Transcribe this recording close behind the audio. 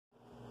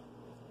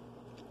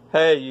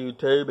Hey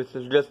YouTube, this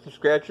is Justin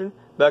Scratching,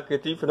 back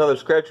with you for another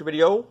Scratcher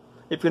video.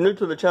 If you're new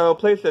to the channel,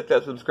 please hit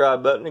that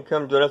subscribe button and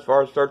come join us for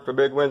our search for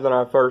big wins on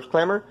our first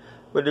claimer.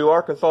 We do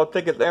Arkansas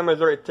tickets and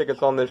Missouri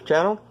tickets on this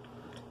channel.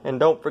 And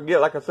don't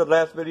forget, like I said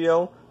last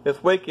video,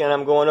 this weekend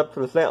I'm going up to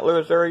the St.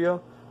 Louis area.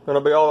 Going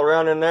to be all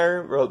around in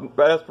there.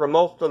 That's where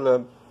most of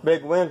the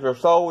big wins are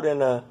sold in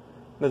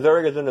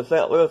Missouri, is in the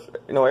St. Louis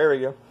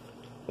area.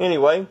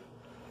 Anyway,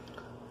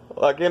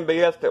 like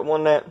MBS that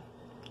won that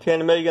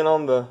 $10 million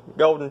on the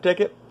golden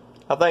ticket.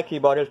 I think he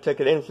bought his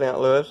ticket in St.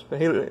 Louis, but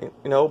we're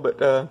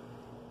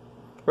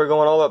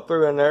going all up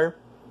through in there.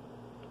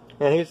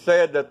 And he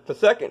said that the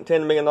second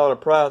 $10 million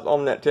prize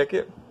on that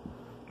ticket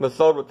was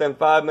sold within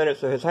 5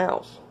 minutes of his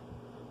house.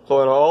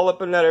 So all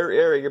up in that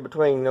area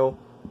between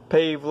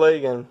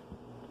Pevely and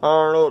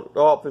Arnold,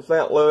 all up to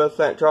St. Louis,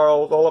 St.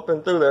 Charles, all up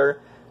and through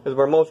there is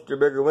where most of your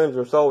bigger wins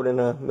are sold in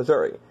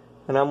Missouri.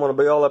 And I'm going to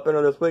be all up in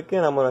there this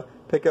weekend. I'm going to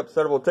pick up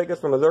several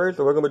tickets from Missouri,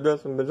 so we're going to be doing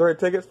some Missouri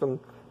tickets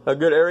from a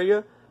good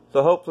area.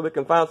 So hopefully we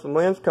can find some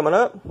wins coming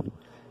up. And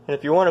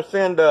if you want to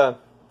send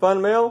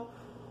fun mail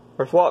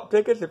or swap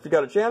tickets, if you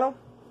got a channel,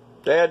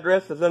 the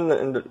address is in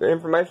the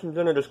information is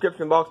in the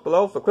description box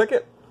below. So click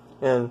it,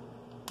 and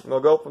we'll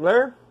go from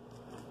there.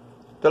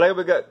 Today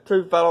we got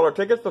two $5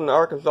 tickets from the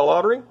Arkansas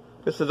Lottery.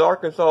 This is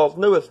Arkansas's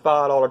newest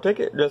 $5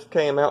 ticket. It just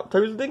came out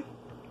Tuesday.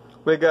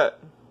 We got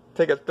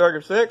tickets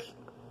 36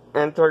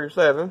 and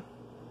 37.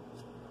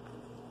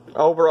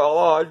 Overall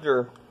odds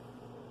are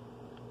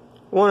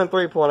 1 in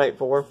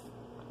 3.84.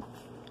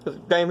 This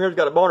game here's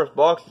got a bonus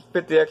box. It's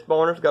 50x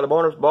bonus. Got a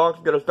bonus box.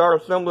 Got a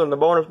starter symbol in the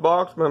bonus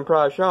box when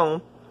prize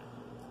shown.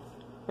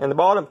 And the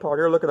bottom part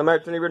here, look at the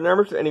match any written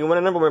numbers. Any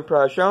winning number when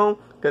prize shown.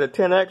 Got a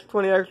 10x,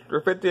 20x, or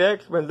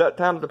 50x wins that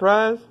times the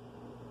prize.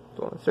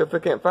 So let's see if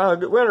we can't find a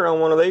good winner on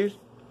one of these.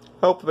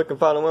 Hopefully we can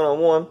find a win on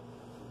one.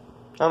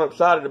 I'm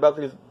excited about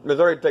these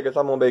Missouri tickets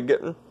I'm going to be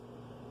getting.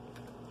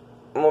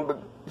 I'm going to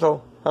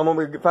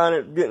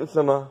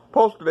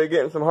be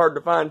getting some hard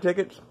to find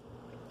tickets.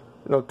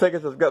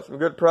 Tickets that's got some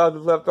good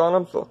prizes left on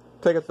them. So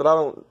tickets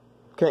that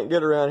can't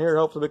get around here.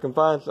 Hopefully we can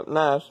find something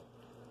nice.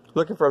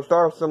 Looking for a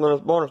star symbol in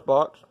this bonus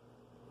box.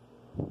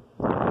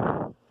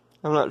 I'm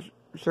not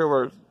sure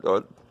where it's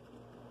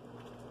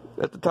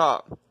at the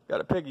top.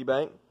 Got a piggy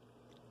bank.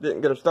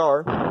 Didn't get a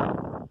star.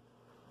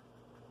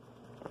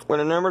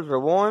 Winning numbers are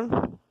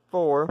 1,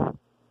 4,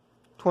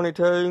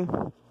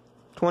 22,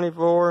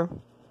 24,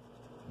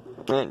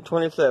 and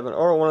 27.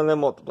 Or one of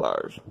them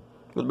multipliers.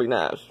 Would be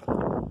nice.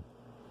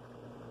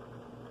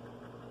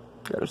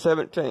 Got a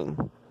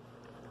 17.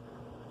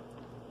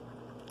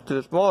 So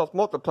the smallest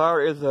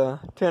multiplier is a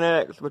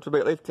 10x, which will be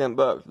at least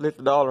 $10, at least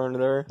 $1 under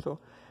there. So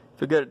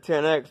if we get a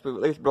 10x, we've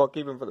at least broke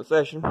even for the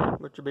session,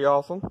 which would be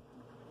awesome.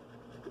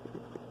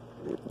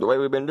 The way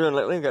we've been doing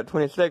lately, we got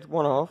 26,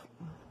 one off.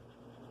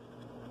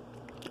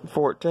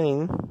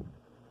 14.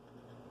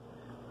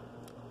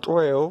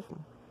 12.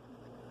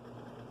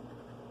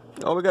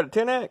 Oh, we got a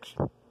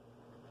 10x.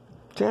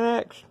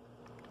 10x.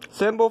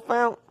 Symbol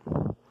fount.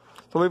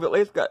 So we've at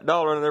least got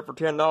 $1 in there for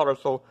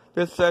 $10. So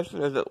this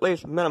session is at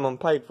least minimum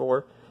paid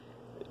for.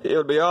 It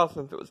would be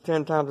awesome if it was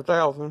 10 times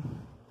 1,000.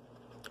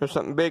 Or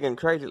something big and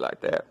crazy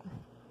like that.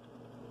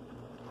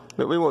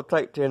 But we will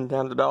take 10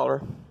 times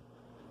 $1.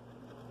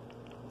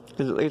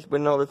 Because at least we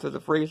know this is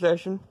a free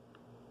session.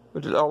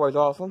 Which is always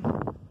awesome.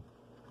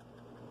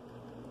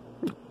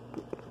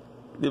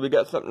 Did we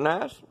got something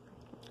nice?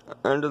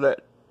 Under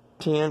that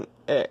 10x.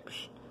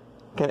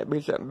 Can it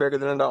be something bigger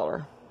than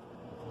 $1?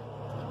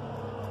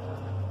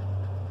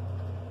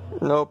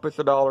 Nope, it's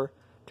 $1.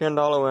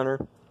 $10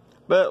 winner.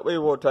 But we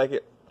will take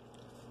it.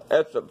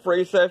 That's a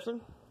free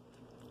session.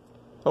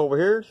 Over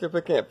here, see if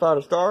we can't find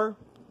a star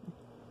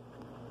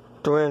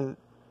to win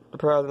the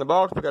prize in the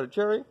box. We got a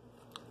cherry.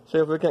 See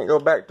if we can't go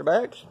back to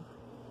backs.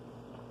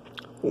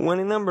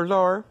 Winning numbers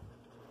are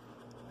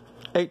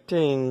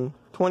 18,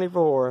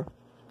 24,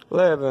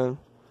 11,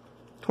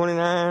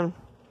 29,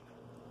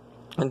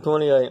 and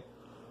 28.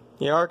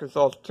 Yeah,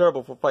 Arkansas is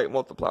terrible for fake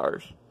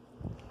multipliers.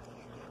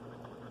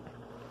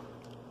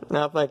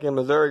 Now I think in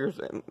Missouri or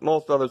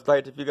most other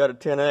states, if you got a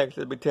 10x,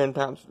 it'd be 10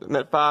 times,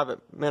 5 at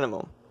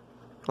minimum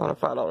on a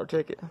 $5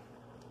 ticket.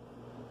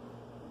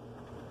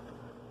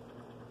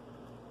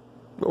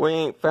 But we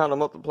ain't found a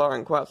multiplier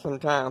in quite some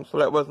time, so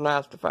that was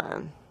nice to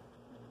find.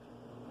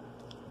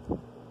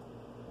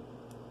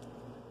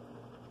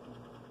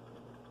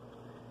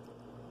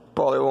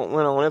 Probably won't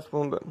win on this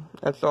one, but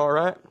that's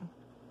alright.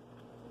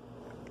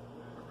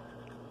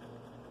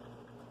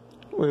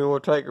 We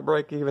will take a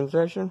break-even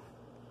session.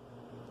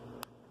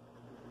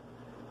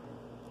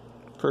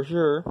 For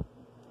sure.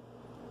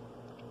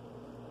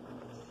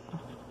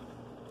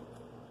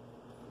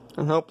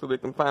 And hopefully we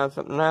can find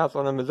something nice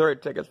on the Missouri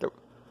tickets that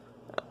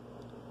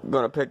we're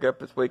going to pick up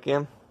this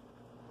weekend.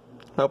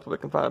 Hopefully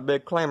we can find a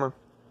big claimer.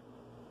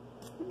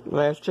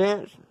 Last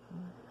chance.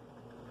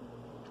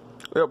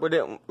 Well, we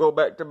didn't go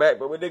back to back,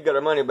 but we did get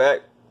our money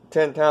back.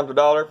 10 times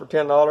 $1 for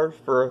 $10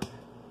 for a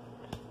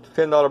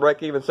 $10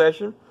 break-even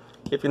session.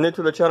 If you're new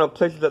to the channel,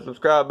 please hit that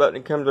subscribe button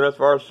and come join us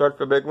for our search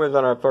for big wins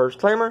on our first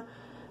claimer.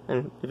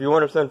 And if you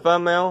want to send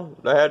fun mail,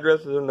 the address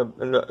is in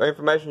the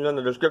information is in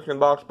the description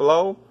box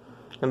below.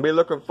 And be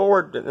looking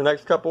forward to the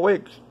next couple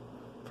weeks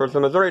for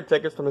some Missouri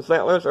tickets from the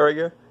St. Louis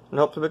area, and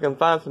hopefully we can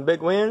find some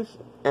big wins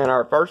and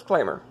our first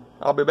claimer.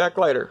 I'll be back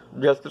later,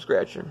 just a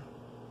scratching.